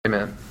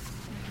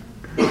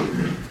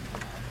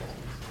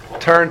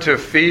turn to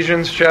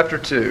Ephesians chapter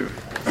 2.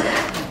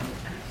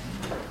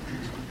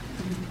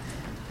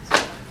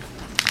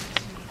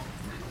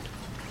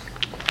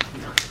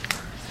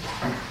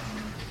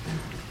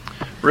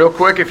 Real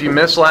quick, if you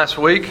missed last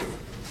week,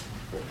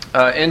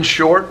 in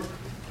short,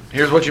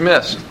 here's what you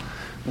missed.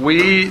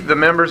 We, the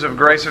members of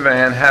Grace of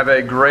Ann, have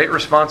a great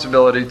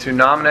responsibility to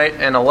nominate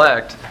and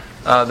elect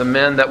the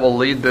men that will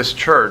lead this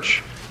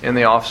church in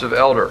the office of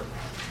elder.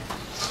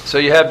 So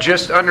you have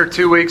just under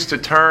 2 weeks to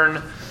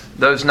turn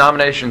those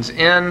nominations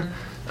in,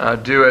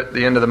 due at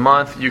the end of the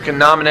month. You can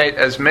nominate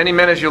as many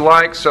men as you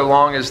like, so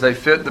long as they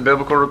fit the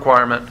biblical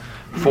requirement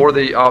for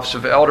the office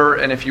of elder.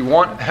 And if you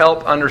want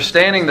help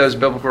understanding those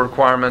biblical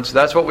requirements,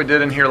 that's what we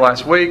did in here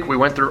last week. We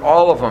went through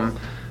all of them,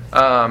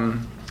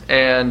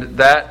 and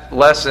that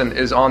lesson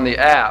is on the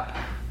app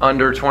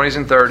under 20s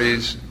and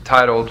 30s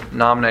titled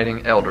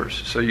Nominating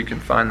Elders. So you can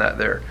find that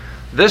there.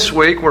 This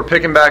week we're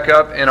picking back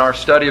up in our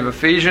study of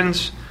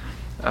Ephesians.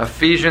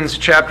 Ephesians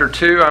chapter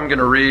 2, I'm going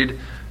to read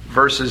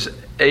verses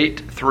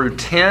 8 through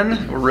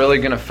 10. We're really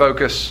going to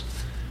focus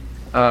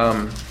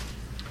on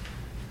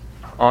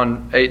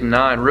 8 and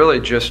 9, really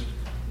just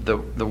the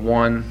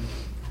one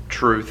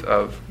truth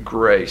of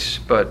grace.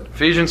 But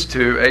Ephesians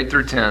 2, 8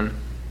 through 10,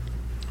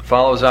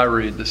 follow as I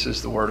read. This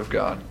is the Word of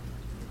God.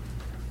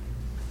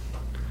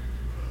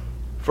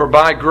 For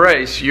by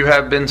grace you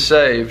have been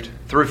saved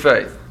through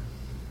faith.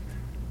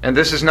 And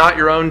this is not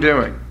your own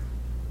doing.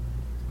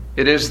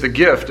 It is the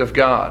gift of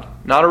God,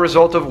 not a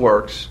result of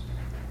works,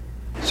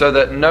 so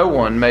that no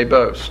one may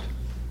boast.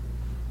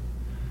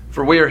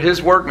 For we are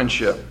His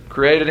workmanship,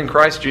 created in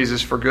Christ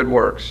Jesus for good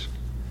works,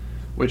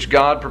 which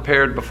God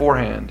prepared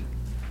beforehand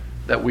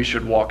that we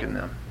should walk in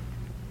them.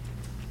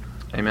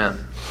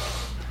 Amen.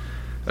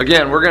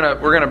 Again, we're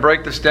gonna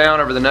break this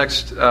down over the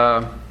next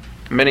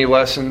many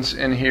lessons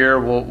in here.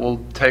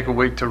 We'll take a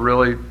week to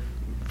really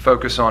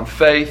focus on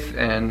faith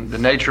and the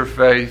nature of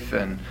faith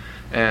and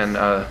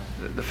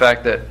the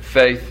fact that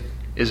faith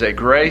is a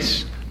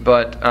grace.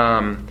 But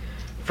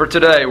for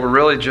today, we're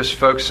really just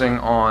focusing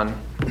on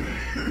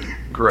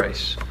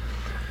grace.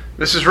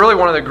 This is really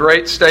one of the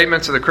great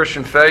statements of the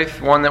Christian faith,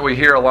 one that we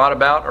hear a lot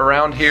about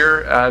around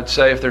here. I'd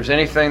say if there's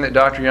anything that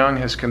Dr. Young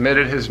has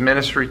committed his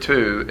ministry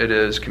to, it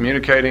is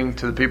communicating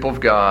to the people of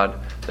God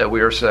that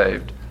we are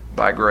saved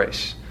by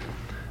grace.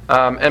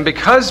 And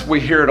because we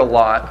hear it a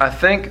lot, I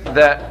think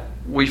that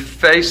we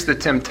face the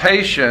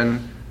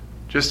temptation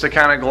just to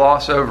kind of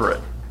gloss over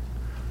it.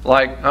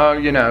 Like,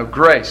 oh,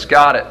 grace,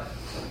 got it.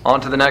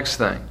 On to the next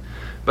thing.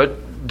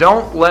 But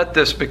don't let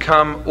this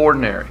become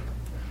ordinary.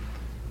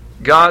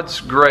 God's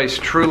grace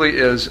truly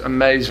is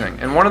amazing.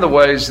 And one of the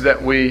ways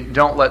that we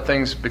don't let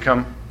things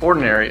become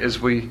ordinary is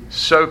we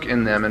soak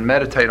in them and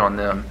meditate on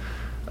them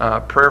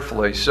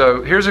prayerfully.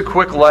 So here's a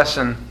quick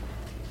lesson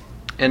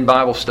in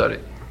Bible study.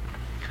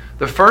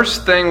 The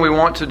first thing we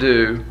want to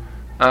do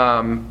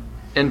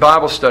in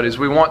Bible studies,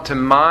 we want to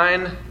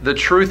mine the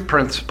truth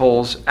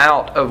principles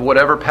out of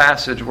whatever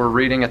passage we're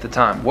reading at the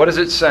time. What is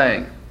it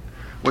saying?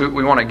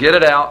 We want to get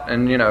it out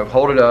and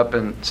hold it up,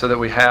 and so that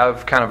we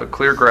have kind of a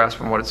clear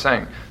grasp on what it's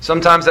saying.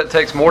 Sometimes that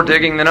takes more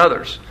digging than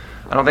others.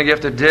 I don't think you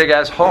have to dig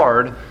as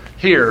hard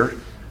here.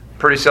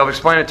 Pretty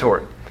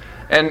self-explanatory.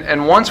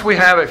 And once we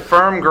have a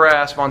firm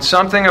grasp on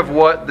something of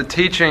what the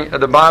teaching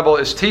of the Bible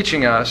is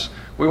teaching us,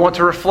 we want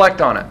to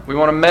reflect on it. We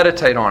want to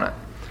meditate on it.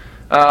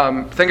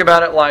 Think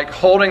about it like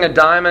holding a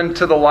diamond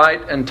to the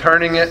light and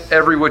turning it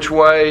every which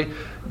way,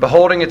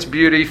 beholding its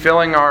beauty,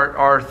 filling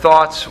our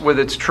thoughts with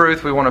its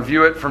truth. We want to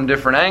view it from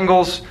different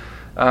angles.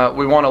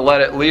 We want to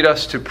let it lead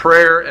us to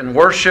prayer and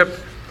worship,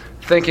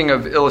 thinking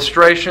of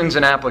illustrations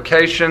and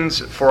applications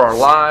for our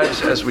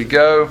lives as we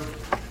go.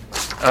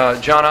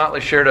 John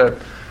Otley shared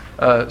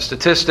a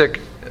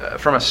statistic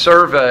from a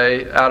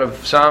survey out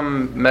of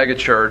some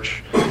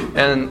megachurch,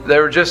 and they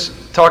were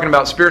just talking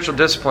about spiritual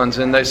disciplines,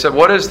 and they said,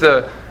 what is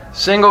the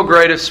single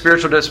greatest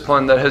spiritual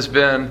discipline that has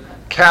been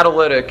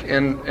catalytic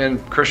in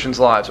Christians'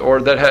 lives,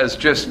 or that has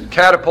just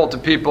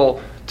catapulted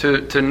people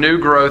to new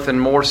growth and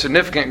more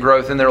significant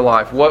growth in their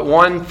life? What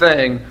one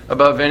thing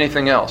above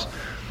anything else?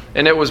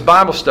 And it was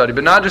Bible study,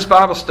 but not just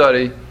Bible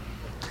study,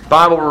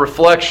 Bible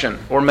reflection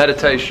or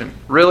meditation.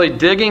 Really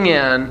digging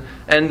in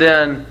and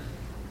then,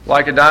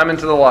 like a diamond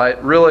to the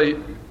light, really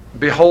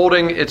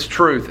beholding its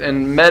truth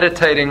and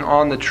meditating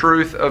on the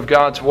truth of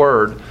God's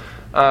Word.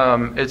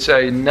 It's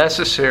a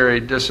necessary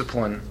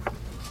discipline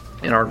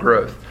in our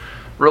growth.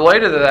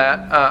 Related to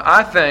that,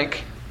 I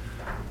think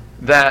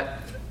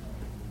that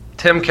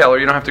Tim Keller,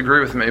 you don't have to agree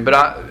with me, but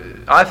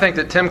I think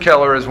that Tim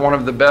Keller is one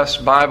of the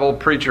best Bible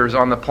preachers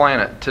on the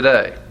planet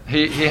today.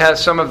 He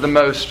has some of the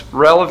most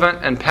relevant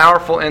and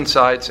powerful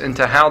insights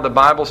into how the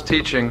Bible's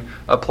teaching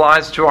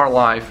applies to our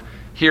life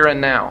here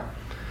and now.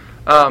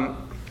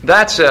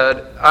 That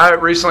said, I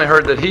recently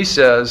heard that he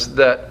says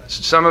that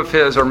some of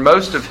his, or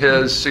most of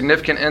his,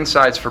 significant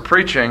insights for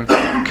preaching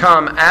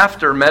come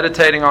after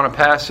meditating on a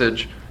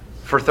passage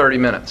for 30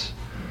 minutes,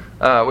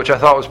 which I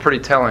thought was pretty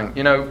telling.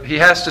 He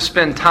has to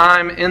spend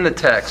time in the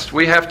text.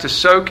 We have to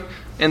soak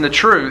in the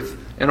truth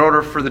in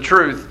order for the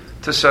truth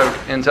to soak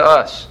into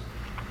us.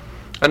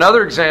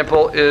 Another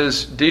example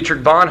is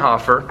Dietrich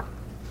Bonhoeffer,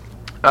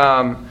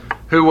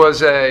 who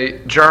was a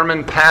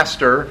German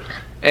pastor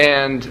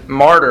and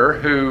martyr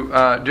who,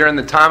 during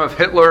the time of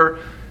Hitler,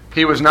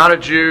 he was not a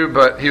Jew,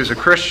 but he was a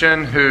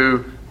Christian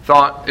who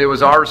thought it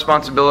was our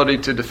responsibility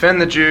to defend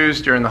the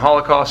Jews during the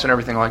Holocaust and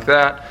everything like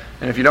that.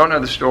 And if you don't know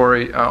the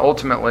story,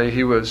 ultimately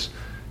he was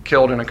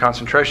killed in a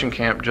concentration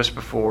camp just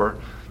before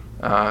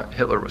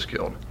Hitler was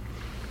killed.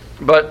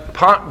 But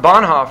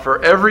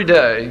Bonhoeffer, every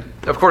day,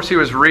 of course he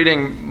was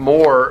reading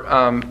more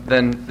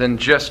than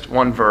just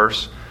one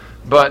verse,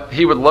 but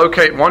he would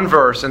locate one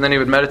verse and then he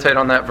would meditate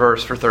on that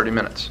verse for 30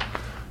 minutes.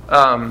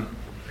 30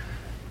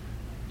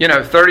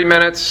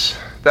 minutes,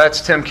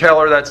 that's Tim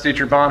Keller, that's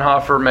Dietrich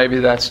Bonhoeffer, maybe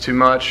that's too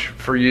much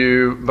for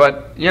you,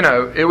 but,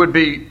 it would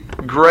be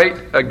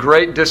a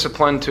great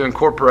discipline to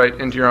incorporate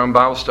into your own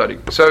Bible study.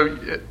 So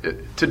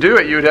to do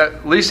it, you'd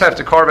at least have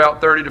to carve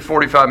out 30 to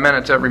 45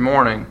 minutes every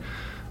morning.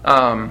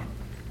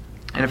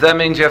 And if that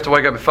means you have to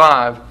wake up at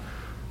 5,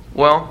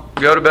 well,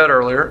 go to bed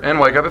earlier and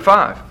wake up at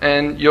 5.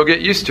 And you'll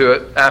get used to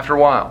it after a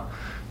while.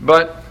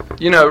 But,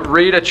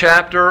 read a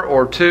chapter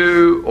or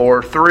 2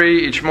 or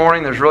 3 each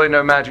morning. There's really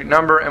no magic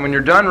number. And when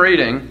you're done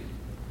reading,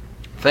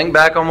 think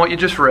back on what you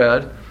just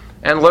read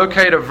and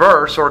locate a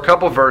verse or a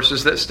couple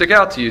verses that stick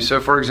out to you. So,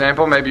 for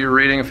example, maybe you're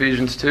reading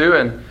Ephesians 2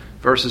 and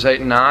verses 8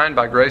 and 9,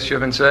 by grace you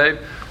have been saved,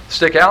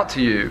 stick out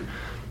to you.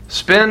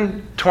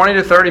 Spend 20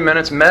 to 30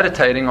 minutes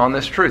meditating on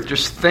this truth,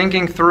 just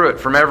thinking through it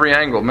from every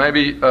angle.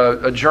 Maybe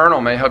a journal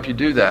may help you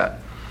do that.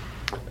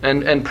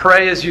 And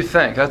pray as you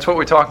think. That's what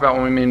we talk about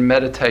when we mean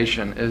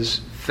meditation,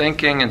 is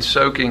thinking and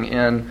soaking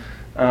in.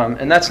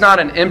 And that's not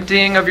an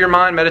emptying of your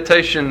mind.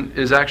 Meditation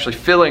is actually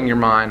filling your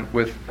mind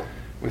with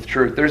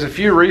truth. There's a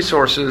few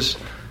resources.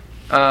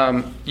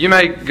 You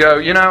may go,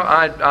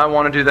 I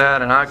want to do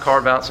that, and I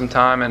carve out some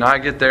time, and I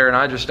get there, and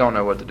I just don't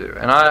know what to do.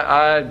 And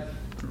I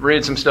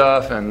read some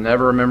stuff and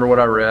never remember what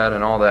I read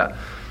and all that.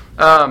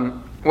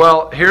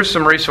 Well, here's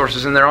some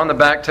resources, and they're on the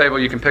back table.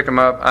 You can pick them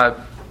up.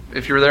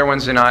 If you were there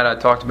Wednesday night, I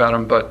talked about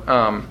them.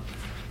 But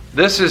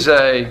this is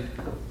a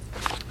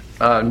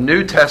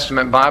New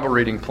Testament Bible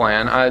reading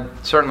plan. I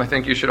certainly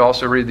think you should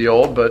also read the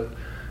Old, but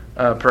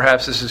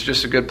perhaps this is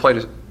just a good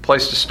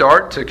place to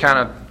start to kind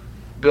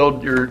of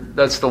build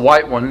that's the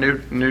white one,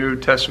 New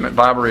Testament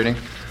Bible reading.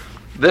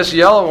 This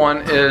yellow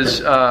one is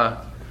how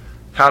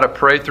to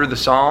pray through the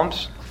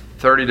Psalms.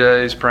 30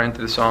 days praying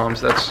through the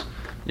Psalms. That's,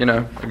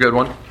 a good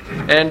one.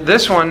 And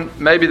this one,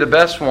 maybe the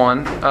best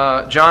one,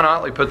 John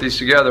Otley put these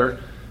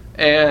together.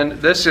 And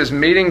this is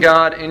Meeting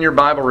God in Your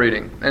Bible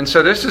Reading. And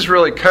so this is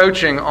really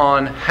coaching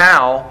on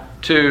how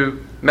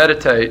to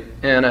meditate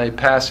in a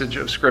passage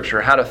of Scripture,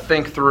 how to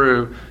think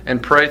through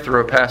and pray through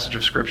a passage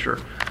of Scripture.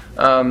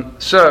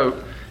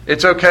 So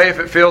it's okay if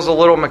it feels a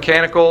little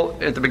mechanical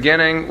at the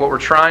beginning. What we're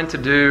trying to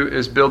do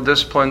is build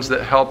disciplines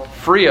that help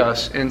free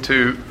us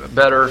into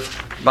better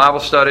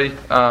Bible study.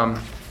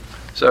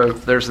 So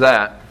there's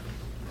that.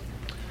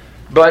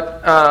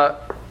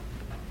 But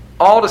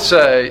all to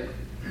say,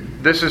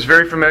 this is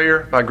very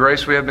familiar. By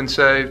grace we have been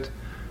saved.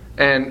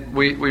 And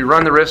we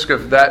run the risk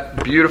of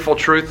that beautiful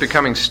truth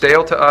becoming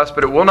stale to us,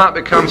 but it will not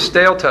become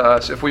stale to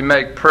us if we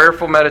make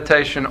prayerful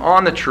meditation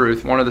on the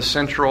truth one of the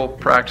central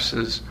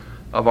practices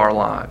of our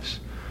lives.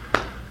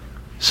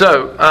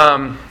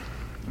 So,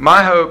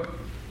 my hope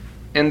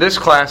in this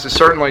class is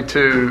certainly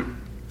to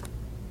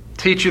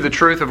teach you the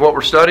truth of what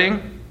we're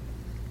studying.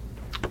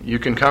 You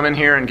can come in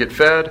here and get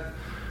fed,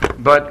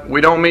 but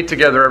we don't meet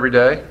together every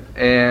day,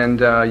 and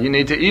you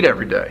need to eat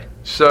every day.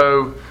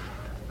 So,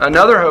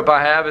 another hope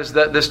I have is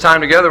that this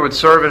time together would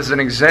serve as an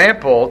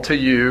example to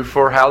you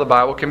for how the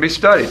Bible can be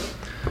studied.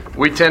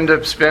 We tend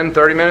to spend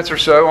 30 minutes or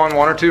so on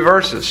 1 or 2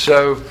 verses.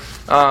 So,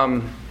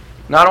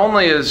 not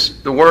only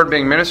is the Word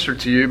being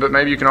ministered to you, but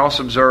maybe you can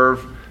also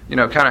observe,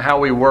 kind of how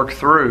we work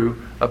through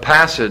a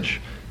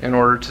passage in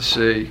order to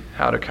see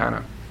how to kind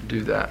of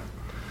do that.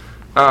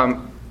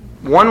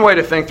 One way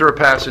to think through a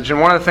passage,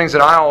 and one of the things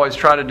that I always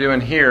try to do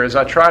in here, is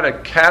I try to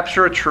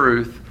capture a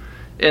truth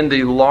in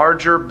the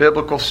larger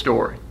biblical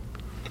story.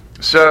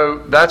 So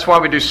that's why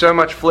we do so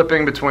much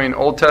flipping between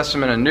Old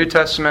Testament and New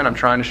Testament. I'm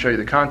trying to show you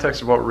the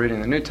context of what we're reading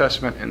in the New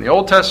Testament and the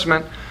Old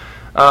Testament.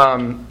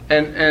 And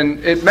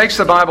it makes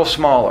the Bible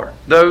smaller.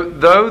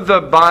 Though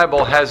the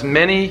Bible has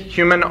many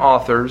human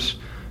authors,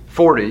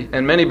 40,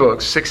 and many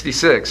books,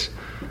 66,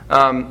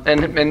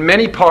 and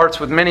many parts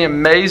with many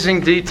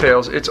amazing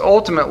details, it's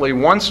ultimately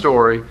one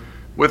story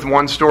with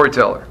one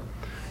storyteller.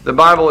 The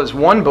Bible is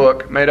one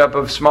book made up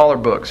of smaller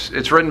books.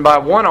 It's written by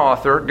one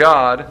author,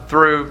 God,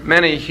 through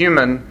many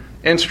human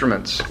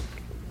instruments,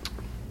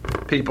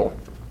 people.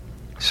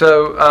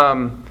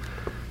 So,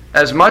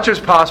 as much as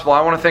possible,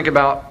 I want to think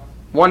about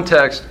one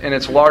text in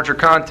its larger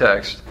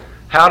context.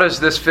 How does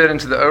this fit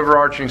into the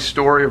overarching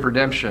story of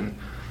redemption?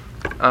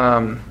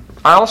 I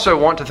also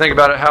want to think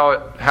about it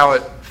how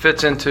it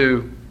fits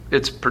into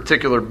its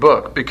particular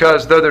book,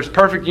 because though there's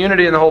perfect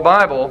unity in the whole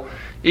Bible,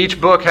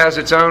 each book has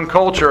its own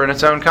culture and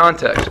its own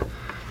context.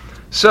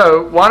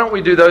 So why don't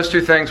we do those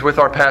two things with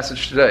our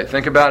passage today?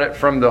 Think about it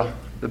from the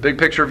the big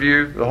picture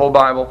view, the whole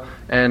Bible,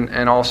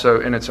 and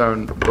also in its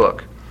own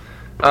book.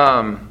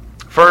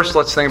 First,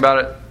 let's think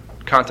about it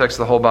in context of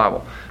the whole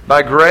Bible.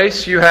 By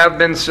grace you have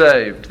been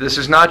saved. This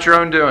is not your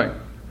own doing.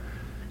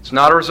 It's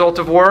not a result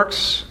of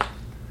works.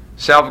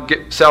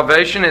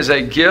 Salvation is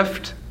a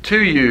gift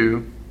to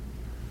you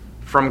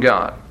from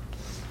God.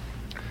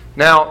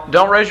 Now,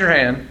 don't raise your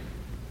hand,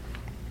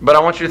 but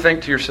I want you to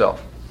think to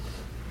yourself.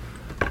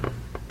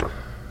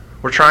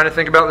 We're trying to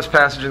think about this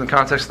passage in the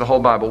context of the whole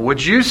Bible.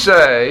 Would you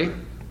say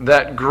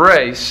that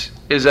grace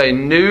is a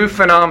new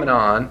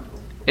phenomenon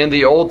in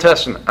the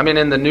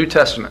in the New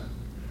Testament?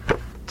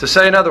 To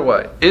say another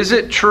way, is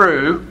it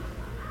true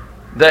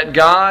that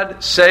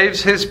God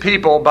saves His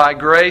people by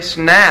grace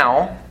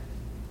now,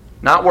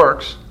 not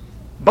works,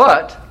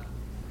 but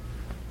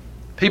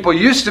people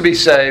used to be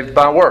saved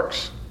by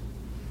works?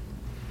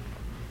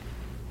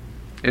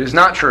 It is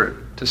not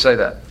true to say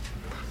that.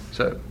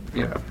 So,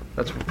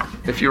 that's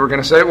if you were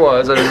going to say it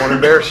was, I didn't want to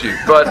embarrass you.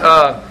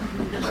 But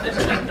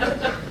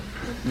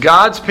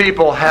God's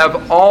people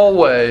have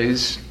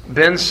always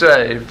been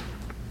saved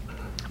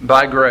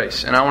by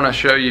grace. And I want to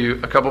show you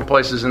a couple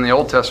places in the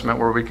Old Testament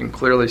where we can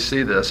clearly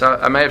see this.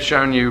 I may have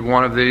shown you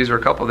one of these or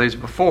a couple of these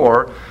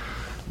before,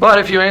 but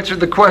if you answered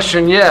the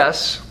question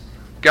yes,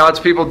 God's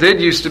people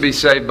did used to be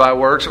saved by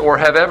works or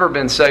have ever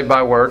been saved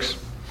by works,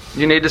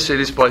 you need to see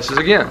these places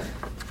again.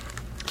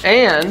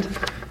 And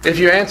if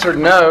you answered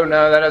no,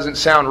 that doesn't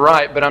sound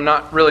right, but I'm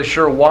not really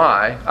sure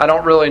why. I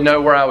don't really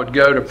know where I would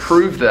go to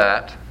prove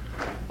that.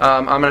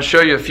 I'm going to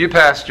show you a few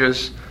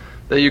passages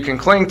that you can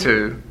cling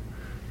to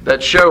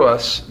that show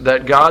us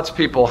that God's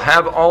people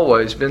have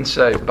always been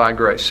saved by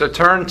grace. So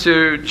turn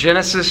to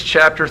Genesis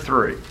chapter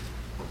 3.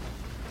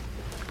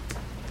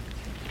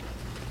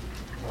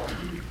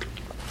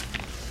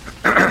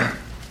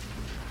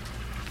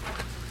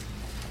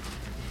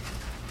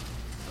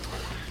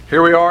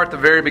 Here we are at the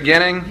very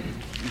beginning.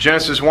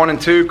 Genesis 1 and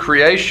 2,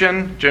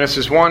 creation.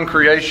 Genesis 1,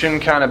 creation,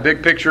 kind of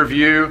big picture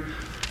view.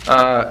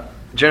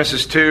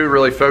 Genesis 2,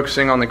 really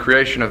focusing on the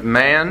creation of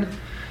man.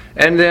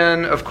 And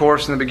then, of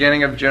course, in the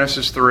beginning of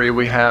Genesis 3,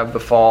 we have the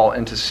fall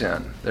into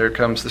sin. There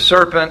comes the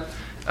serpent.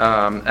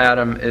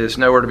 Adam is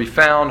nowhere to be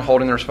found,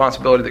 holding the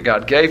responsibility that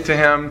God gave to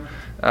him.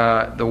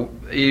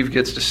 Eve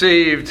gets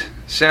deceived.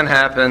 Sin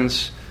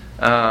happens.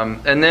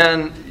 And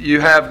then you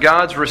have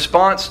God's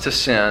response to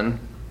sin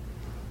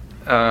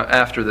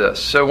after this.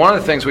 So one of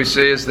the things we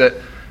see is that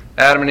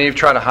Adam and Eve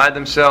try to hide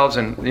themselves,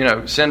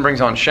 and sin brings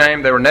on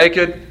shame. They were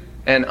naked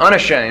and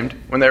unashamed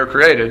when they were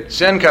created.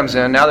 Sin comes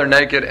in, now they're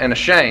naked and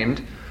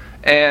ashamed,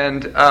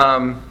 and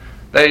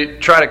they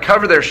try to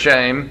cover their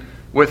shame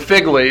with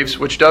fig leaves,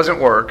 which doesn't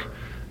work.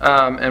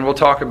 And we'll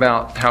talk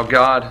about how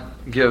God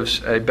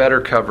gives a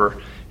better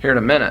cover here in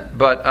a minute.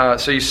 But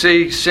so you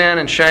see sin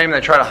and shame,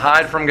 they try to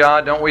hide from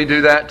God. Don't we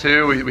do that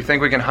too? We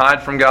think we can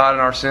hide from God in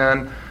our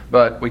sin,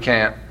 but we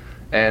can't.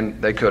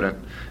 And they couldn't.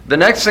 The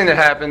next thing that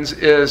happens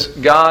is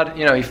God,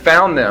 He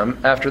found them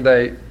after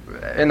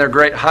in their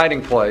great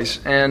hiding place.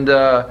 And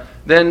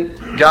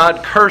then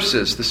God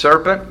curses the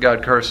serpent,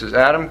 God curses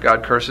Adam,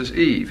 God curses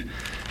Eve.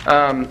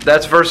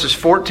 That's verses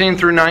 14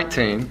 through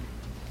 19.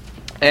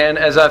 And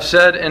as I've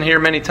said in here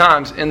many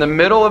times, in the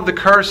middle of the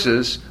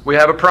curses, we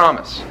have a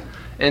promise.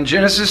 In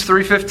Genesis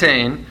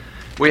 3:15,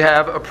 we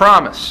have a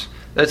promise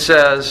that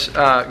says,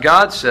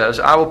 God says,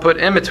 I will put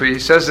enmity, He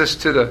says this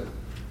to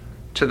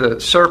the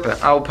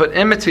serpent, I will put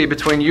enmity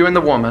between you and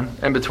the woman,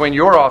 and between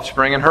your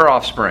offspring and her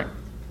offspring.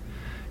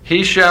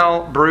 He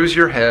shall bruise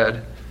your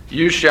head,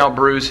 you shall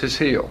bruise his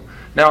heel.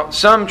 Now,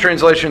 some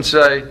translations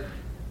say,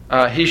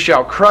 he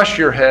shall crush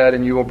your head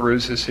and you will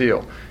bruise his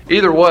heel.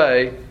 Either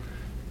way,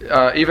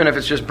 even if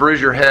it's just bruise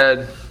your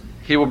head,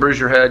 he will bruise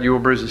your head, you will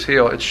bruise his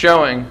heel, it's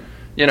showing,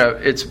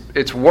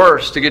 it's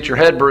worse to get your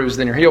head bruised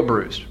than your heel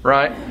bruised,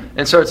 right?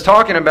 And so it's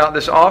talking about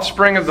this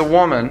offspring of the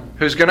woman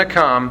who's going to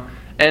come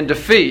and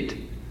defeat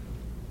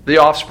the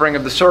offspring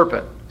of the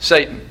serpent,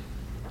 Satan.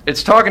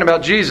 It's talking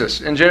about Jesus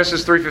in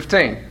Genesis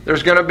 3:15.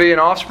 There's going to be an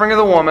offspring of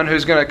the woman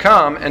who's going to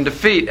come and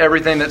defeat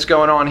everything that's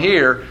going on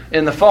here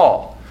in the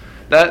fall.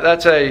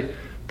 That's a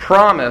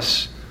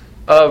promise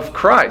of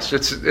Christ.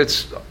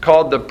 It's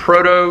called the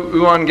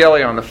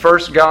proto-evangelion, the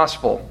first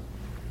gospel.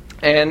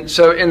 And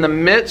so in the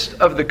midst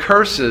of the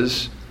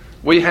curses,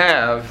 we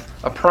have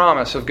a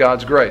promise of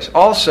God's grace.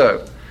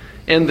 Also,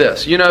 in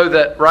this, you know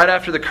that right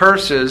after the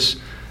curses,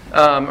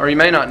 or you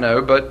may not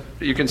know, but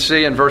you can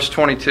see in verse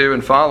 22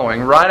 and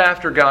following, right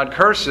after God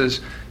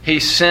curses, He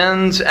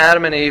sends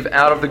Adam and Eve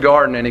out of the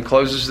garden and He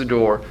closes the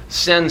door.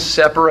 Sin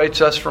separates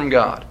us from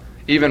God.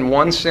 Even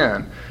one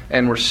sin,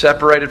 and we're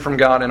separated from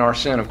God in our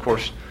sin. Of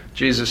course,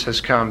 Jesus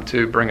has come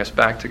to bring us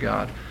back to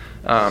God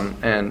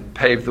and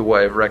pave the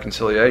way of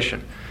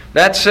reconciliation.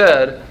 That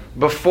said,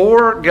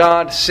 before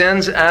God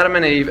sends Adam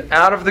and Eve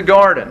out of the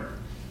garden,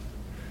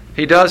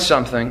 He does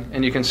something,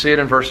 and you can see it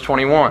in verse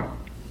 21.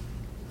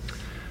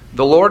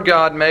 The Lord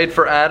God made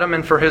for Adam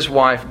and for his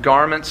wife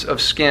garments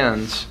of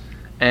skins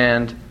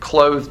and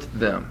clothed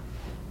them.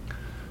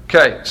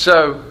 Okay,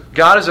 so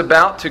God is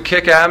about to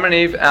kick Adam and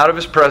Eve out of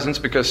His presence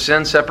because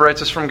sin separates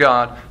us from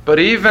God. But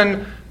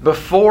even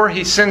before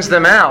He sends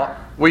them out,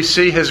 we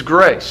see His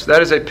grace.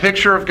 That is a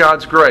picture of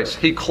God's grace.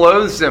 He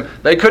clothes them.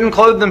 They couldn't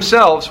clothe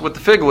themselves with the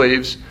fig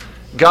leaves.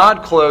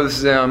 God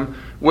clothes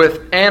them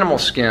with animal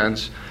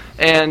skins.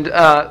 And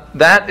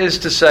that is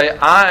to say,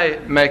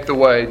 I make the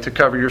way to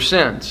cover your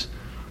sins.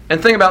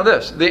 And think about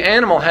this. The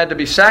animal had to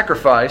be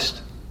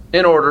sacrificed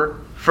in order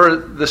for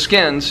the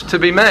skins to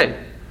be made,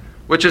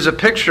 which is a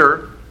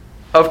picture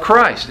of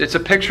Christ. It's a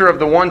picture of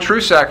the one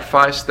true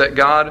sacrifice that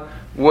God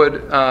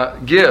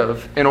would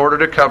give in order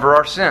to cover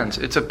our sins.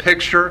 It's a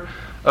picture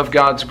of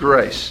God's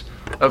grace,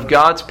 of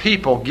God's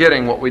people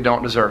getting what we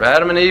don't deserve.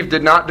 Adam and Eve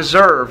did not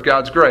deserve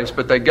God's grace,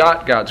 but they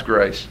got God's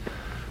grace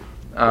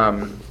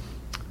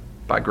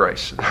by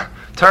grace.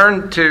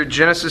 Turn to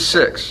Genesis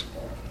 6.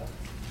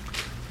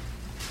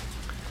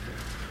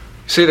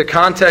 See the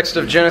context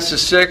of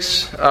Genesis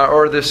 6,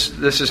 or this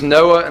is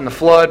Noah and the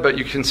flood, but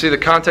you can see the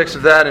context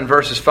of that in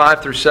verses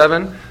 5 through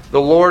 7. The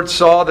Lord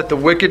saw that the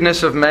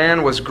wickedness of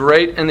man was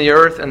great in the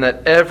earth, and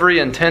that every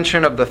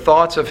intention of the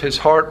thoughts of his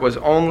heart was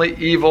only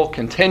evil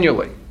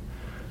continually.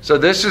 So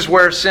this is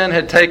where sin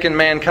had taken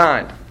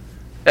mankind.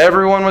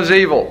 Everyone was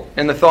evil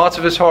in the thoughts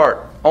of his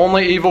heart,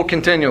 only evil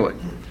continually.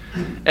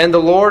 And the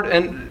Lord,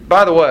 and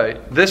by the way,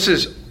 this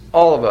is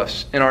all of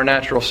us in our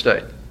natural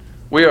state.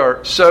 We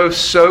are so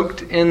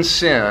soaked in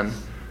sin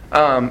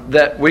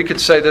that we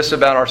could say this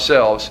about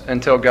ourselves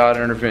until God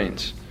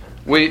intervenes.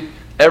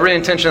 Every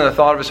intention of the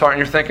thought of his heart, and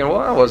you're thinking, well,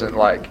 I wasn't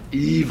like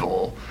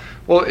evil.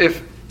 Well,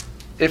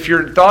 if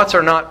your thoughts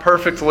are not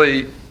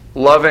perfectly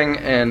loving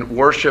and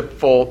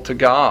worshipful to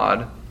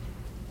God,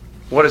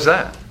 what is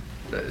that?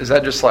 Is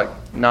that just like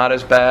not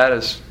as bad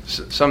as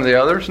some of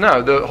the others?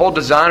 No, the whole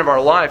design of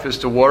our life is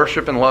to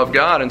worship and love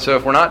God. And so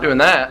if we're not doing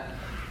that,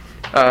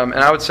 and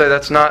I would say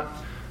that's not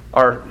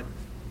our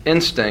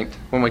instinct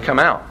when we come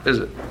out, is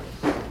it?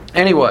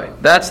 Anyway,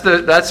 that's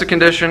the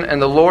condition.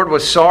 And the Lord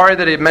was sorry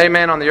that He had made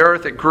man on the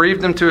earth. It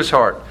grieved Him to His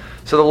heart.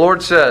 So the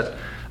Lord said,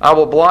 I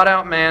will blot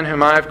out man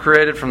whom I have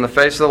created from the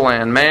face of the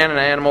land, man and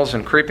animals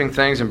and creeping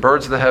things and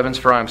birds of the heavens,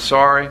 for I am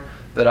sorry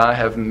that I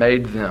have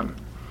made them.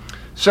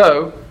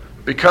 So,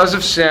 because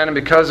of sin and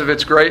because of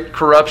its great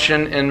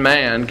corruption in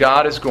man,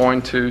 God is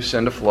going to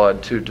send a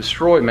flood to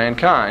destroy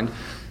mankind.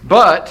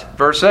 But,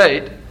 verse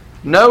 8,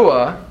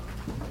 Noah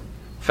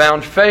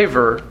found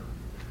favor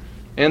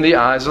in the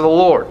eyes of the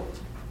Lord.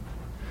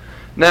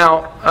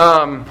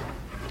 Now,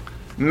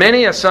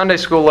 many a Sunday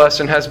school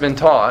lesson has been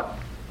taught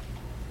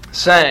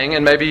saying,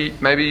 and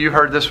maybe you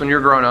heard this when you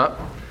were growing up,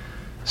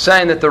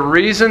 saying that the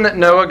reason that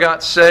Noah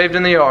got saved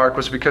in the ark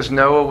was because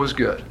Noah was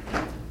good.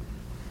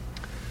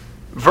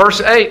 Verse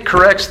 8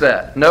 corrects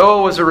that.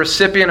 Noah was a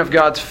recipient of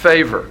God's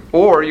favor.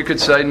 Or you could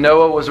say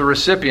Noah was a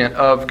recipient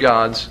of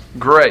God's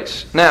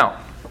grace.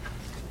 Now,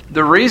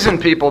 the reason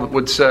people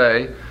would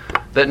say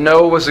that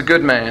Noah was a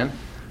good man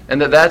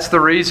and that's the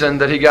reason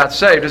that he got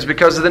saved is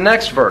because of the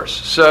next verse.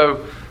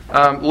 So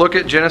look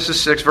at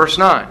Genesis 6 verse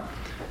 9.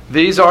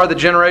 These are the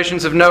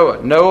generations of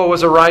Noah. Noah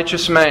was a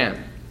righteous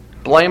man,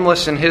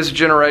 blameless in his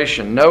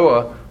generation.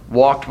 Noah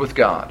walked with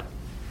God.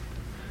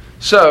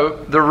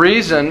 So the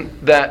reason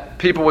that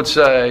people would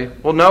say,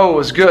 well, Noah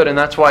was good and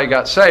that's why he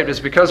got saved is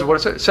because of what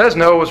it says. It says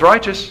Noah was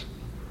righteous.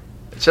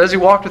 It says he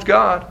walked with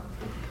God.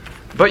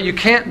 But you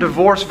can't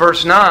divorce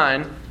verse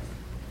 9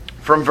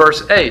 from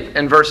verse 8.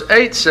 And verse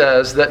 8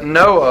 says that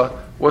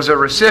Noah was a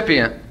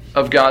recipient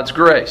of God's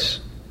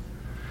grace.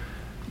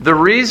 The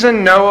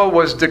reason Noah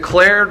was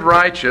declared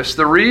righteous,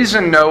 the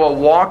reason Noah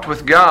walked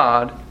with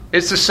God,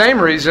 is the same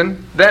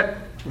reason that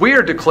we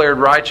are declared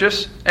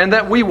righteous and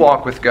that we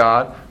walk with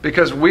God,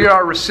 because we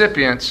are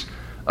recipients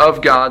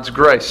of God's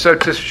grace. So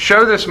to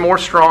show this more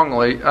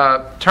strongly,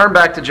 turn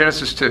back to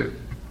Genesis 2.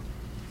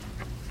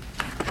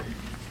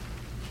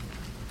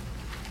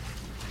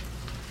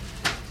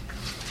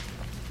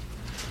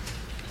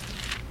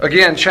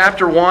 Again,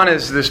 chapter 1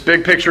 is this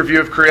big picture view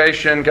of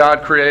creation.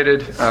 God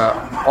created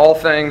all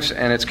things,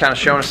 and it's kind of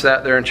showing us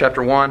that there in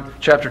chapter 1.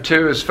 Chapter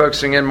 2 is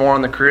focusing in more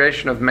on the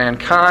creation of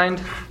mankind.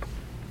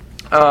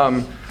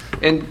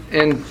 In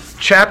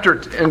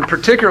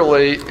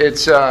particularly,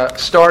 it's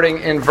starting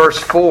in verse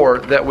 4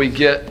 that we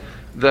get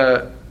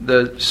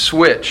the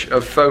switch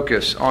of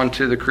focus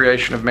onto the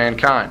creation of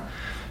mankind.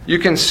 You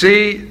can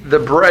see the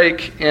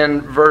break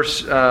in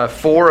verse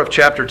 4 of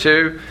chapter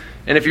 2.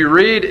 And if you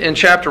read in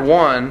chapter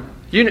 1,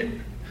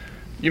 you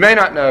may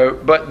not know,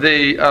 but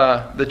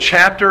the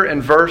chapter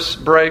and verse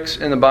breaks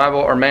in the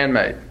Bible are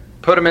man-made.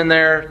 Put them in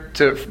there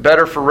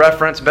better for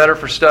reference, better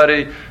for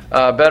study,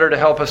 better to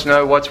help us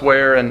know what's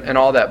where and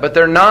all that. But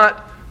they're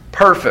not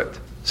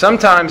perfect.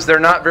 Sometimes they're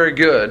not very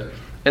good.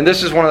 And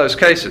this is one of those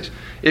cases.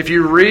 If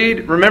you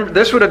read, remember,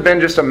 this would have been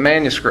just a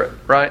manuscript,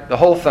 right? The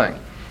whole thing.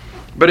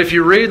 But if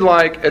you read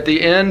like at the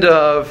end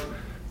of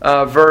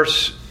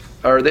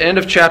the end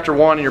of chapter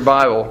 1 in your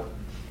Bible,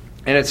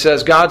 and it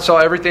says, God saw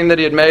everything that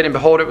He had made, and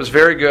behold, it was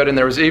very good, and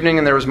there was evening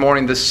and there was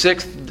morning, the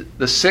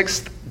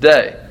sixth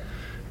day.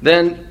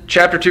 Then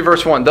chapter 2,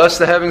 verse 1, thus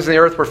the heavens and the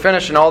earth were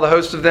finished, and all the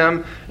host of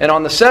them. And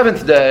on the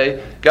seventh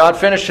day, God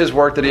finished His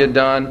work that He had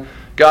done.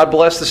 God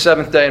blessed the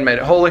seventh day and made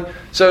it holy.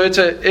 So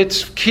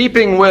it's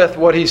keeping with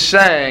what He's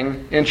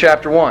saying in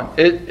chapter 1.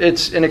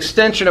 It's an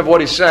extension of what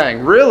He's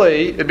saying.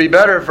 Really, it'd be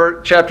better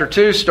if chapter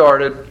 2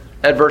 started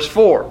at verse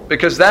 4,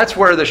 because that's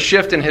where the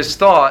shift in His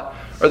thought,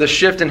 or the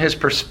shift in His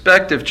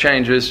perspective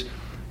changes,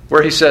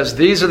 where He says,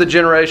 these are the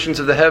generations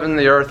of the heaven and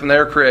the earth when they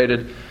were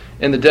created,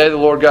 in the day the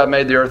Lord God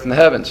made the earth and the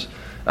heavens.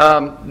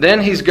 Then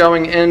He's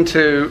going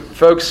into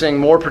focusing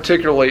more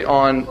particularly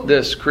on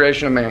this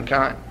creation of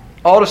mankind.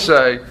 All to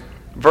say,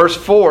 verse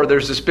 4,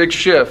 there's this big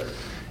shift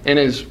in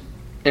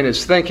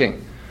his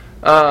thinking.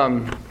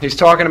 He's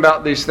talking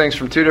about these things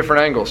from two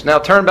different angles. Now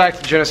turn back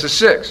to Genesis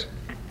 6.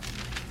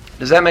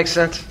 Does that make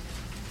sense?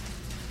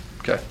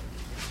 Okay.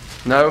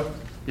 No?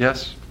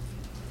 Yes?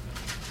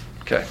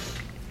 Okay.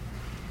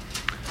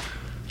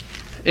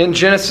 In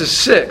Genesis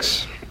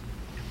 6,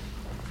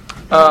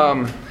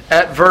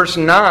 at verse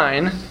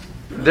 9,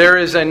 there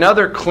is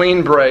another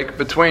clean break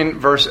between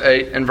verse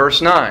 8 and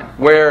verse 9,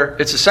 where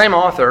it's the same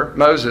author,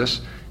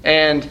 Moses,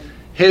 and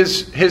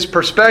his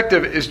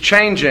perspective is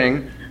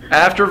changing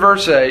after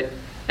verse 8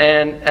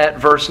 and at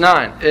verse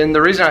 9. And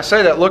the reason I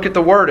say that, look at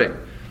the wording.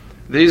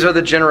 These are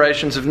the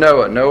generations of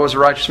Noah. Noah was a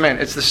righteous man.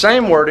 It's the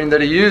same wording that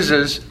he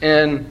uses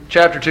in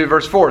chapter 2,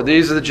 verse 4.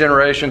 These are the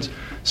generations.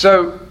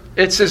 So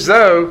it's as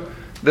though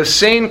the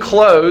scene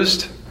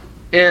closed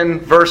in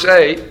verse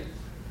 8.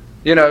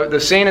 You know, the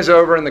scene is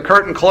over and the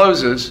curtain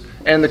closes,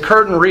 and the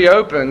curtain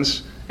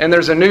reopens, and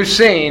there's a new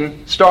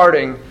scene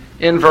starting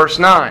in verse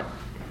 9.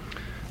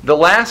 The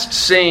last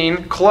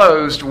scene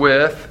closed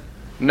with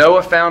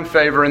Noah found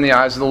favor in the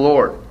eyes of the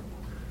Lord.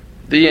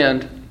 The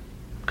end.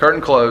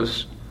 Curtain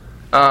closed.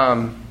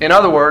 In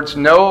other words,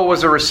 Noah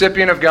was a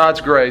recipient of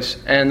God's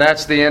grace, and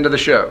that's the end of the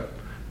show.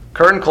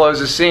 Curtain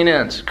closes, scene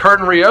ends.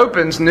 Curtain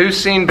reopens, new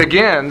scene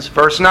begins,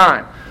 verse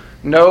 9.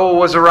 Noah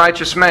was a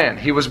righteous man.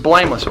 He was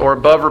blameless or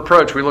above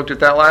reproach. We looked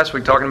at that last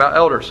week talking about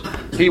elders.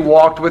 He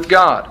walked with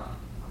God.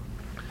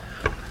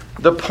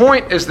 The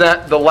point is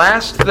that the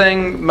last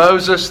thing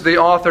Moses, the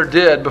author,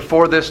 did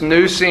before this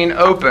new scene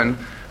opened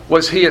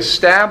was he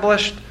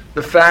established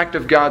the fact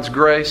of God's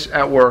grace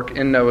at work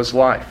in Noah's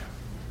life.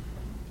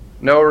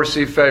 Noah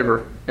received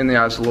favor in the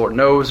eyes of the Lord.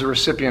 Noah was a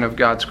recipient of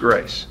God's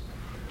grace.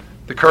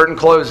 The curtain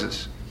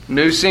closes.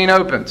 New scene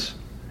opens.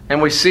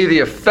 And we see the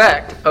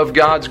effect of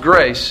God's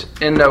grace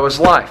in Noah's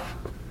life.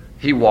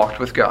 He walked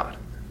with God.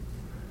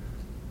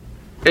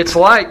 It's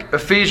like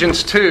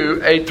Ephesians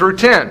 2, 8 through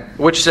 10,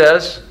 which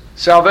says,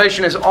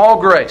 salvation is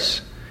all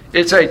grace.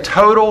 It's a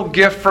total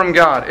gift from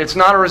God. It's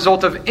not a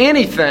result of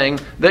anything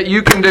that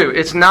you can do.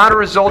 It's not a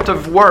result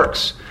of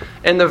works.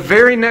 And the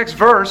very next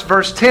verse,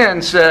 verse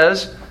 10,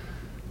 says,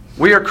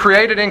 we are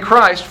created in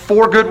Christ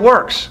for good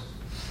works.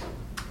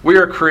 We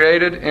are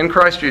created in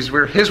Christ Jesus. We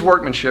are His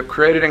workmanship,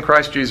 created in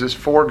Christ Jesus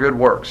for good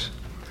works.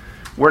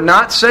 We're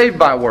not saved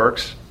by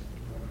works,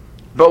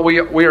 but we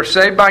are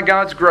saved by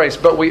God's grace,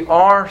 but we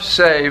are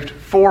saved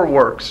for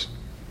works.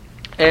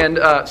 And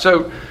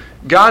so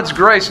God's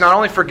grace not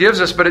only forgives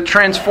us, but it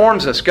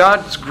transforms us.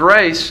 God's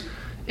grace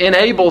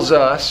enables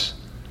us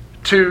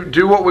to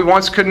do what we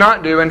once could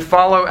not do and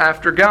follow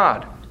after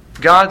God.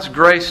 God's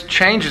grace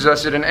changes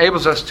us. It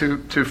enables us to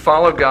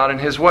follow God in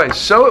His ways.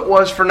 So it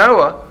was for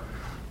Noah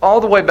all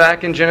the way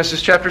back in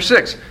Genesis chapter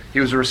 6. He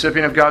was a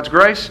recipient of God's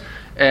grace,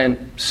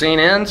 and scene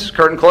ends,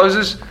 curtain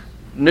closes,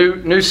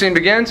 new scene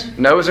begins.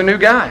 Noah's a new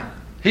guy.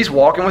 He's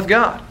walking with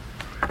God.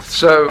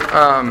 So,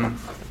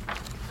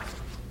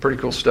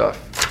 pretty cool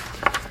stuff.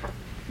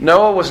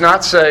 Noah was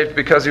not saved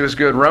because he was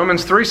good.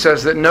 Romans 3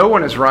 says that no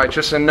one is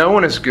righteous and no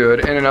one is good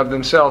in and of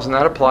themselves, and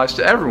that applies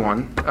to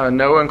everyone,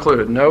 Noah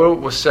included. Noah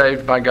was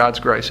saved by God's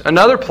grace.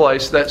 Another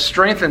place that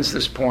strengthens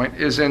this point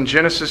is in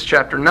Genesis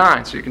chapter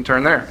 9, so you can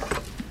turn there.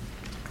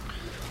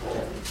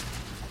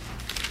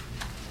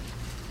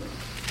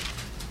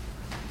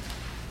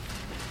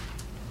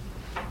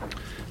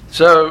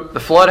 So the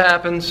flood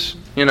happens,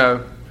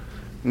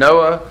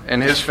 Noah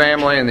and his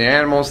family and the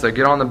animals, they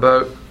get on the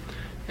boat,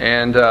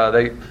 and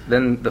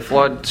then the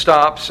flood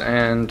stops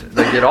and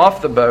they get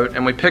off the boat,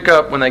 and we pick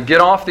up, when they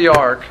get off the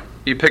ark,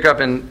 you pick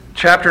up in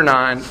chapter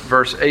 9,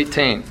 verse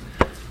 18.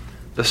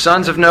 The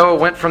sons of Noah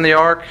went from the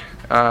ark,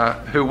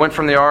 who went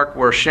from the ark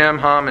were Shem,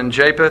 Ham, and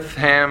Japheth.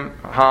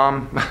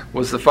 Ham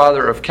was the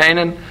father of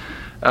Canaan.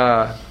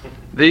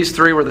 These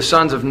three were the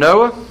sons of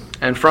Noah,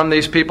 and from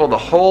these people the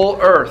whole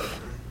earth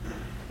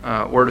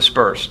were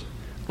dispersed.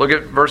 Look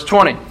at verse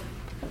 20.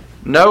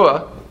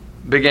 Noah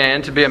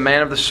began to be a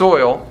man of the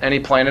soil, and he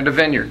planted a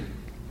vineyard.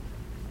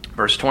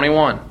 Verse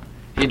 21.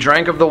 He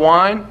drank of the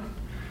wine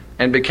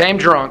and became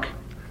drunk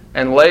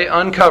and lay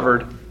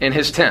uncovered in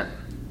his tent.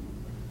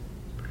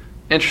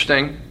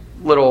 Interesting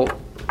little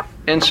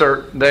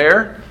insert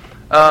there.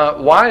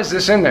 Why is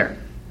this in there?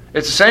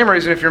 It's the same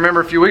reason, if you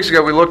remember a few weeks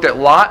ago, we looked at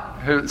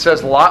Lot, who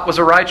says Lot was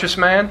a righteous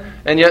man,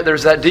 and yet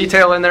there's that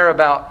detail in there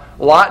about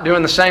Lot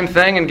doing the same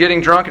thing and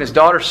getting drunk and his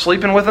daughter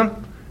sleeping with him.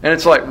 And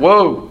it's like,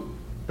 whoa,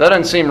 that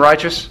doesn't seem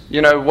righteous.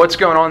 What's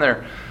going on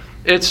there?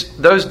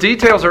 Those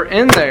details are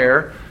in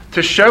there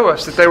to show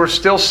us that they were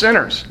still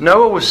sinners.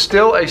 Noah was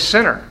still a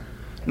sinner.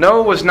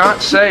 Noah was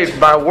not saved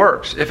by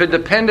works. If it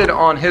depended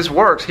on his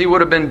works, he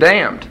would have been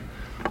damned.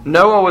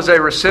 Noah was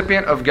a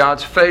recipient of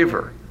God's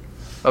favor,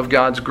 of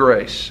God's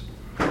grace.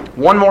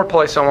 One more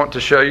place I want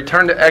to show you.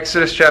 Turn to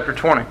Exodus chapter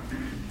 20.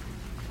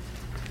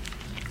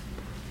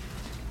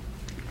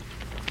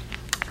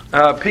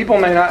 People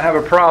may not have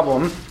a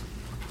problem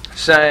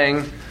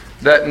saying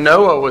that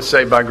Noah was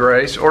saved by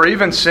grace, or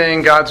even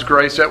seeing God's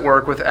grace at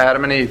work with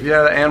Adam and Eve.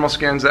 Yeah, the animal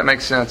skins, that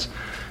makes sense.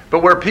 But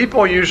where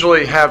people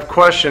usually have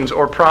questions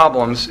or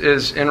problems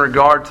is in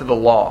regard to the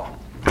law.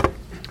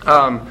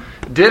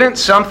 Didn't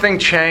something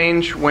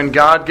change when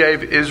God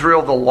gave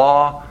Israel the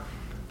law?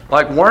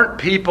 Like, weren't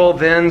people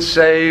then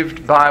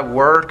saved by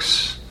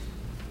works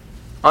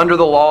under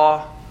the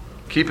law,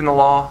 keeping the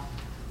law?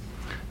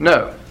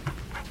 No.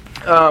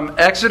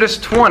 Exodus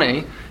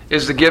 20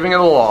 is the giving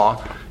of the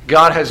law.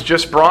 God has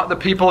just brought the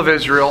people of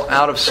Israel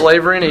out of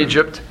slavery in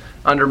Egypt,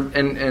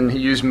 and He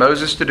used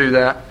Moses to do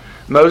that.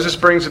 Moses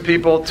brings the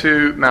people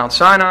to Mount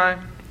Sinai,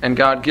 and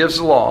God gives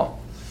the law,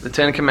 the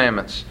Ten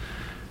Commandments.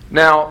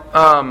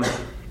 Now,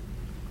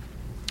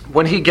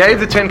 when He gave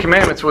the Ten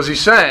Commandments, was He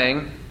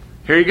saying,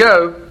 here you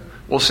go,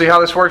 we'll see how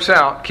this works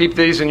out, keep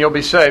these and you'll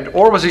be saved?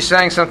 Or was He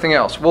saying something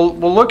else? We'll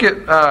look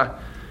at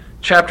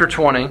chapter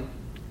 20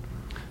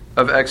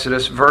 of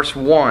Exodus, verse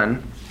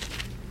 1,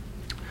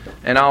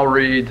 and I'll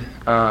read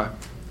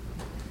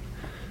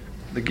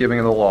the giving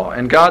of the law.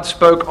 And God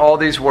spoke all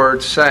these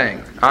words,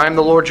 saying, I am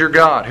the Lord your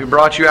God, who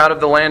brought you out of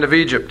the land of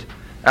Egypt,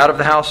 out of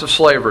the house of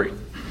slavery.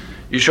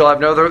 You shall have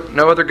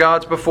no other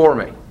gods before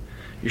me.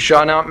 You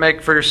shall not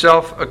make for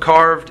yourself a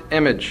carved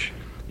image.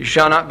 You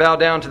shall not bow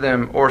down to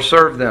them or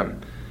serve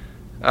them.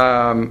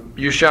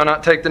 You shall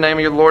not take the name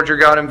of your Lord your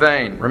God in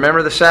vain.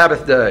 Remember the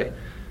Sabbath day.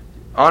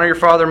 Honor your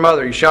father and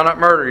mother. You shall not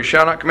murder. You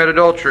shall not commit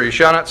adultery. You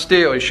shall not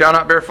steal. You shall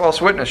not bear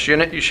false witness.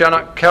 You shall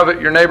not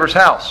covet your neighbor's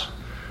house.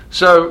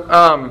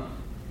 So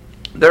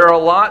there are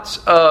lots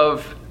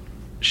of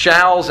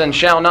shalls and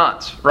shall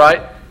nots,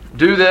 right?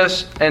 Do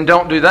this and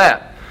don't do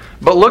that.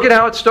 But look at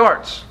how it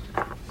starts.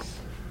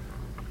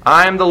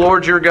 I am the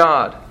Lord your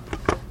God.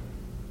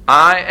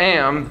 I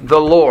am the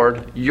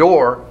Lord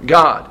your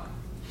God,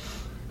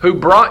 who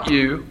brought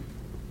you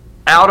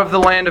out of the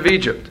land of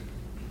Egypt,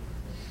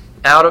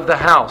 out of the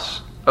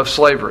house of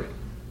slavery.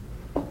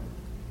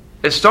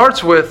 It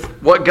starts with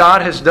what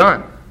God has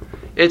done.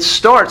 It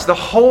starts, the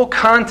whole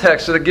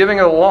context of the giving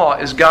of the law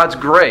is God's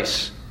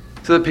grace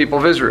to the people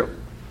of Israel.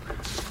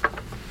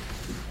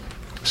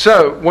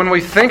 So, when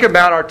we think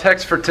about our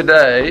text for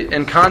today,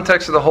 in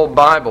context of the whole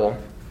Bible,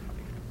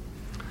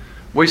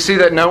 we see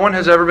that no one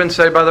has ever been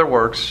saved by their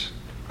works.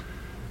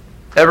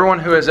 Everyone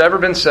who has ever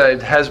been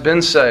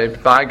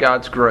saved by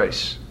God's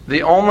grace.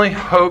 The only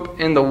hope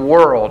in the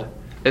world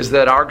is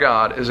that our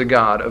God is a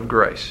God of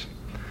grace.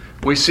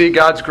 We see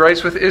God's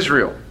grace with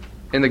Israel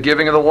in the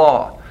giving of the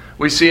law.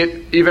 We see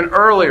it even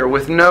earlier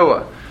with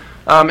Noah.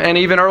 And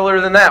even earlier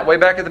than that, way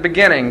back at the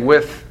beginning,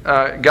 with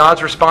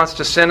God's response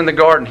to sin in the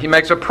garden. He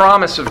makes a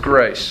promise of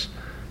grace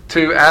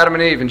to Adam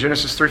and Eve in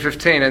Genesis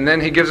 3:15. And then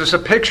He gives us a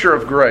picture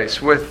of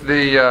grace with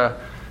the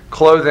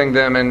clothing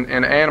them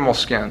in animal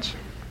skins.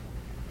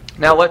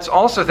 Now let's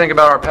also think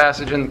about our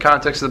passage in the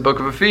context of the book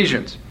of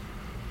Ephesians.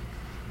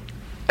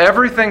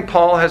 Everything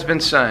Paul has been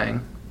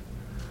saying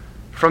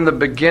from the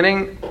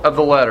beginning of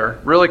the letter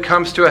really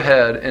comes to a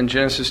head in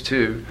Genesis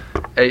 2,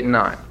 8 and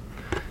 9.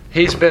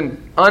 He's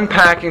been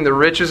unpacking the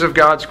riches of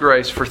God's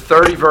grace for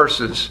 30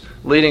 verses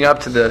leading up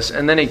to this,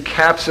 and then he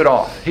caps it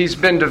off. He's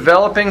been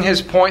developing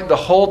his point the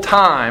whole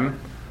time,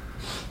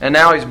 and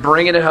now he's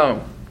bringing it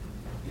home.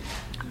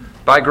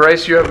 By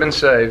grace you have been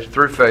saved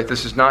through faith.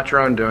 This is not your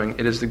own doing.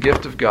 It is the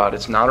gift of God.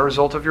 It's not a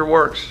result of your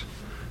works,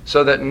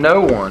 so that no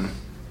one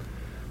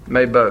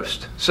may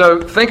boast.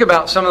 So think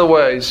about some of the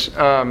ways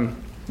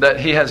that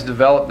he has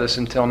developed this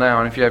until now.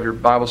 And if you have your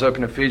Bibles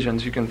open to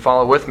Ephesians, you can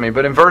follow with me.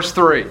 But in verse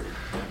 3,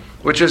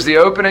 which is the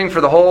opening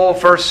for the whole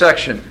first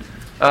section,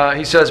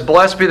 he says,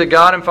 Blessed be the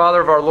God and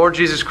Father of our Lord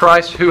Jesus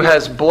Christ, who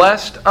has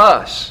blessed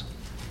us.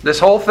 This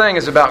whole thing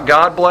is about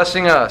God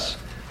blessing us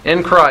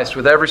in Christ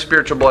with every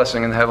spiritual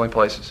blessing in the heavenly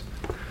places.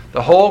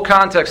 The whole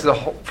context of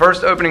the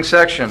first opening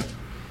section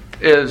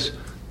is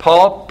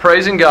Paul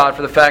praising God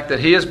for the fact that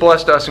He has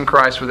blessed us in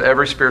Christ with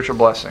every spiritual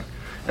blessing.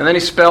 And then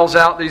he spells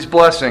out these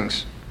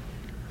blessings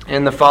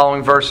in the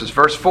following verses.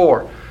 Verse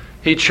 4,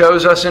 He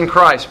chose us in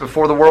Christ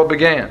before the world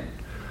began.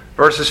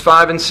 Verses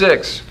 5 and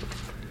 6,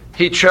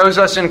 He chose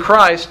us in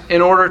Christ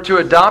in order to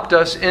adopt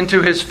us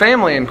into His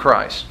family in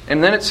Christ.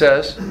 And then it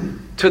says,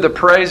 to the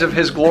praise of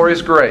His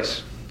glorious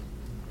grace.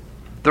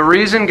 The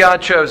reason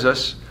God chose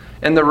us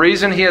and the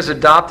reason He has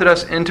adopted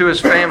us into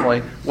His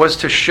family was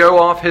to show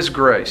off His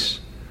grace.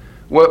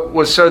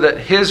 Was so that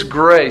His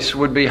grace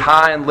would be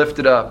high and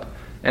lifted up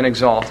and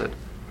exalted.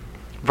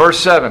 Verse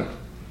 7.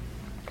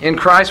 In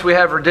Christ we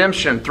have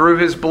redemption through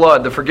His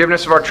blood, the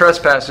forgiveness of our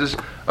trespasses,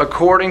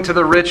 according to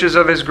the riches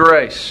of His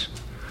grace,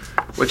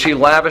 which He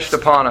lavished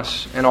upon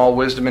us in all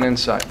wisdom and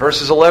insight.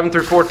 Verses 11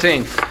 through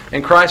 14.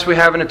 In Christ we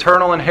have an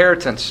eternal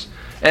inheritance,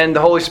 and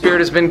the Holy Spirit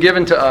has been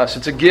given to us.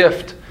 It's a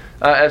gift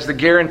as the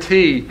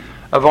guarantee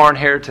of our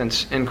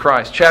inheritance in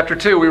Christ. Chapter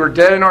 2, we were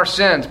dead in our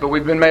sins, but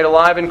we've been made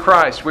alive in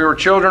Christ. We were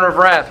children of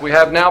wrath. We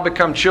have now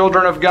become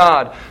children of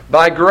God.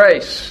 By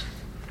grace,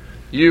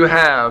 you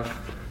have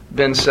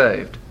been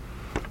saved.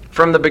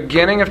 From the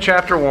beginning of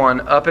chapter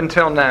 1 up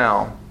until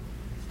now,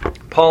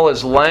 Paul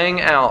is laying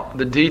out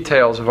the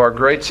details of our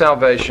great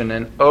salvation,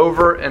 and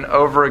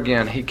over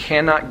again, he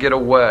cannot get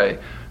away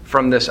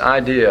from this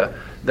idea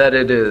that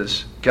it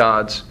is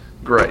God's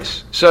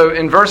grace. So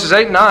in verses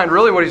 8 and 9,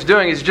 really what he's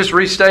doing is just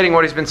restating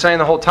what he's been saying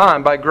the whole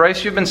time. By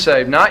grace you've been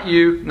saved, not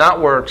you, not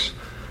works,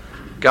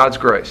 God's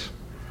grace.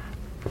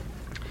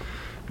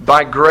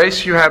 By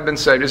grace you have been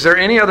saved. Is there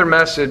any other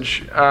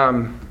message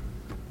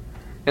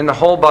in the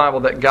whole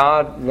Bible that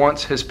God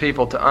wants His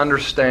people to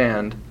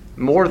understand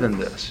more than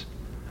this?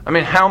 I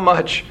mean, how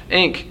much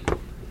ink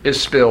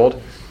is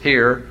spilled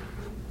here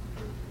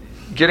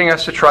getting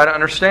us to try to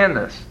understand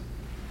this?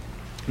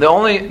 The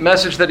only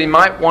message that He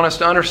might want us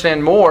to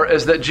understand more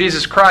is that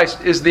Jesus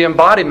Christ is the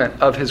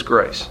embodiment of His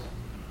grace.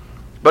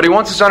 But He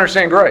wants us to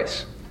understand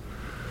grace.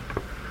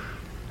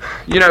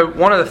 You know,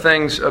 one of the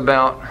things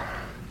about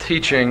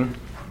teaching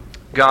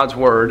God's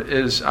Word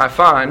is I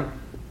find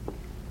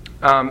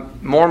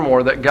more and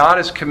more that God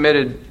is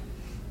committed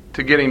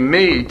to getting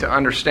me to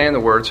understand the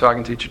Word so I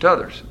can teach it to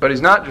others. But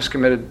He's not just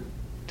committed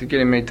to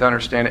getting me to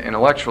understand it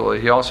intellectually.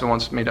 He also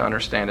wants me to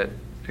understand it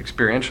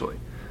experientially.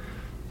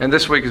 And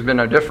this week has been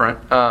no different.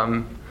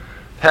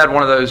 Had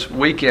one of those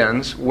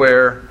weekends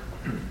where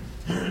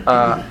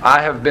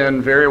I have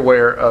been very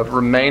aware of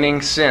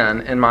remaining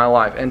sin in my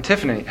life. And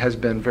Tiffany has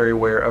been very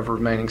aware of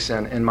remaining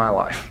sin in my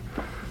life.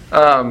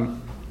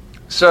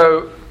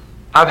 So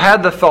I've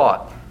had the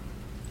thought,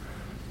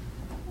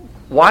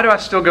 why do I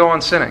still go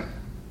on sinning?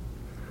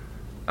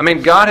 I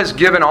mean, God has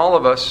given all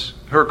of us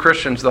who are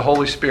Christians the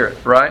Holy Spirit,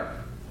 right?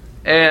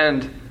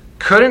 And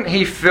couldn't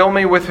He fill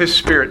me with His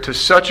Spirit to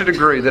such a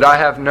degree that I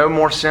have no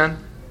more sin?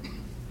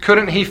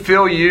 Couldn't He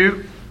fill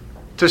you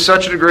to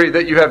such a degree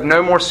that you have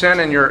no more sin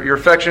and your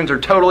affections are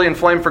totally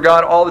inflamed for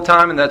God all the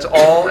time and that's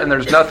all and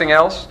there's nothing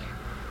else?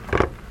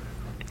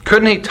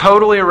 Couldn't He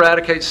totally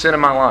eradicate sin in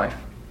my life?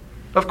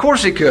 Of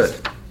course He could.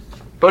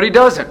 But He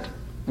doesn't.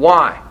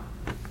 Why?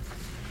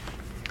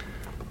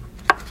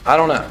 I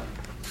don't know.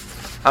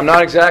 I'm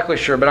not exactly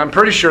sure, but I'm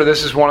pretty sure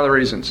this is one of the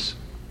reasons.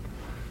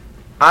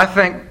 I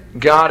think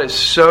God is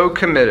so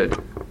committed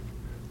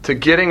to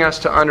getting us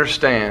to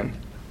understand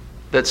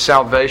that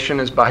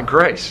salvation is by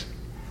grace,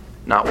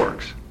 not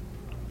works.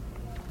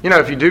 You know,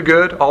 if you do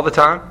good all the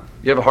time,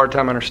 you have a hard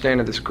time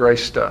understanding this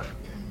grace stuff.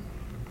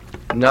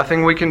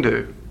 Nothing we can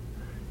do.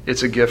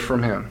 It's a gift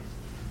from Him.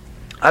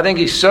 I think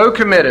He's so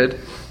committed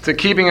to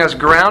keeping us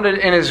grounded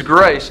in His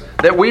grace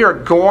that we are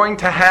going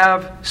to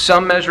have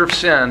some measure of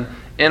sin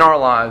in our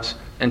lives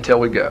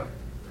until we go.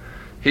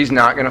 He's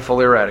not going to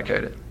fully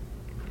eradicate it.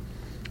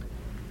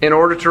 In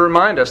order to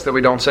remind us that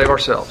we don't save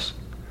ourselves.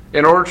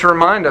 In order to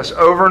remind us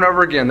over and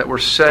over again that we're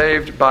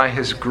saved by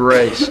His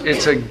grace.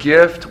 It's a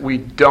gift we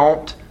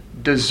don't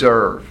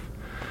deserve.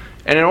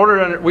 And in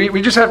order to,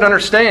 we just have to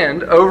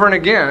understand over and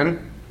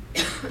again,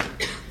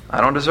 I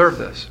don't deserve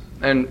this.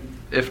 And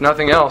if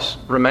nothing else,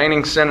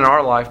 remaining sin in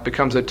our life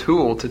becomes a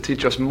tool to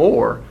teach us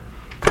more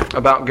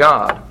about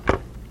God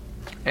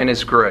and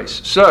His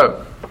grace.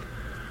 So,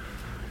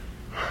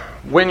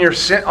 when you're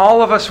sin,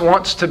 all of us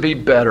wants to be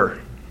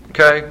better.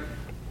 Okay?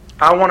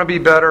 I want to be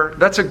better.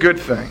 That's a good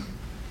thing.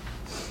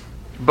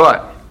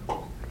 But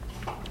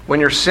when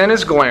your sin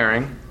is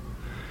glaring,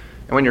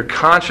 and when your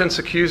conscience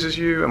accuses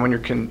you, and when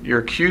your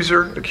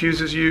accuser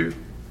accuses you,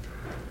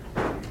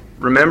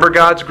 remember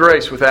God's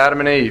grace with Adam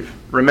and Eve.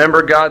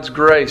 Remember God's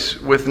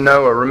grace with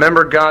Noah.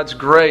 Remember God's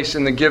grace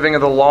in the giving of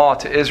the law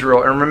to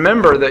Israel. And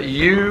remember that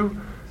you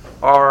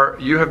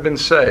have been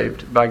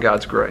saved by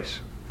God's grace.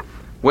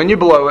 When you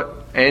blow it,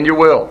 and you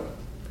will,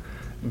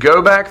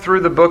 go back through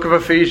the book of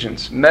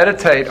Ephesians.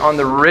 Meditate on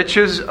the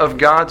riches of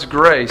God's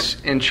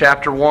grace in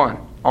chapter 1,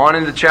 on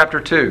into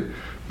chapter 2.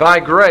 By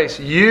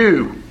grace,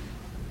 you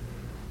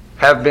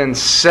have been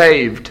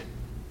saved.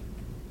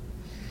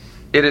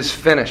 It is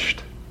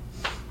finished.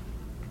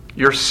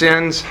 Your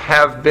sins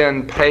have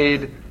been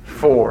paid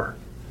for.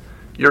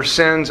 Your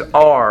sins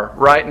are,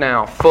 right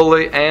now,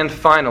 fully and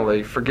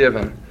finally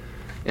forgiven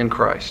in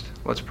Christ.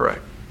 Let's pray.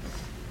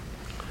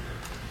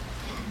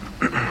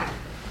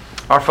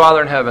 Our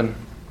Father in heaven,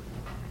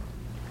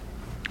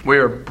 we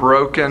are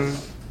broken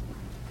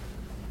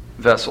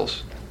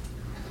vessels.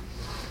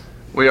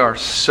 We are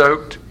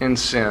soaked in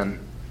sin.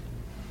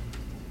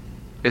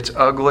 It's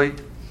ugly.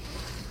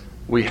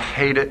 We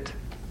hate it.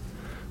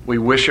 We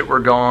wish it were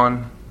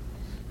gone.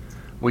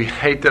 We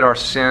hate that our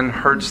sin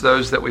hurts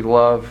those that we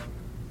love.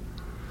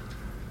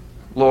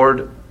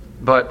 Lord,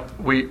 but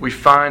we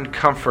find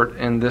comfort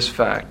in this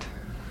fact.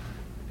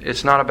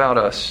 It's not about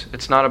us.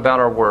 It's not about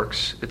our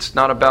works. It's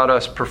not about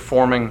us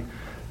performing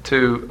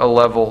to a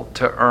level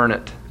to earn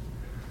it.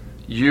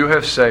 You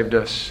have saved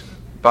us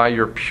by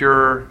your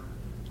pure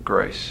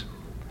grace.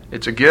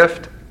 It's a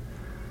gift.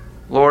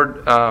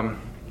 Lord,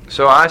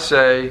 so I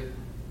say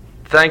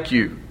thank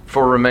you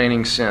for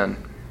remaining sin.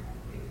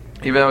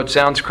 Even though it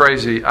sounds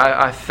crazy,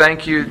 I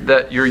thank you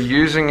that you're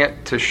using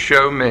it to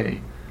show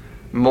me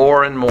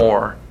more and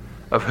more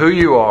of who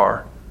you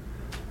are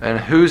and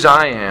whose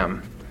I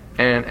am,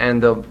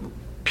 and the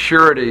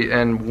purity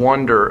and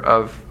wonder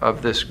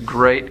of this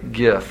great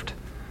gift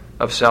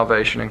of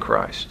salvation in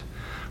Christ.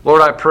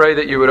 Lord, I pray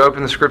that you would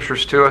open the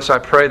Scriptures to us. I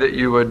pray that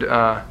you would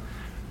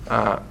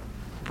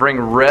bring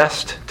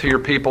rest to your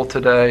people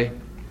today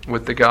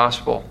with the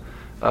gospel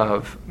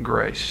of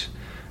grace.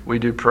 We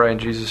do pray in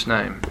Jesus'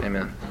 name.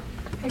 Amen.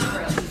 Hey,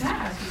 Chris, can I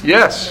ask you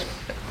Yes.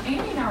 something?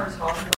 Andy and I were talking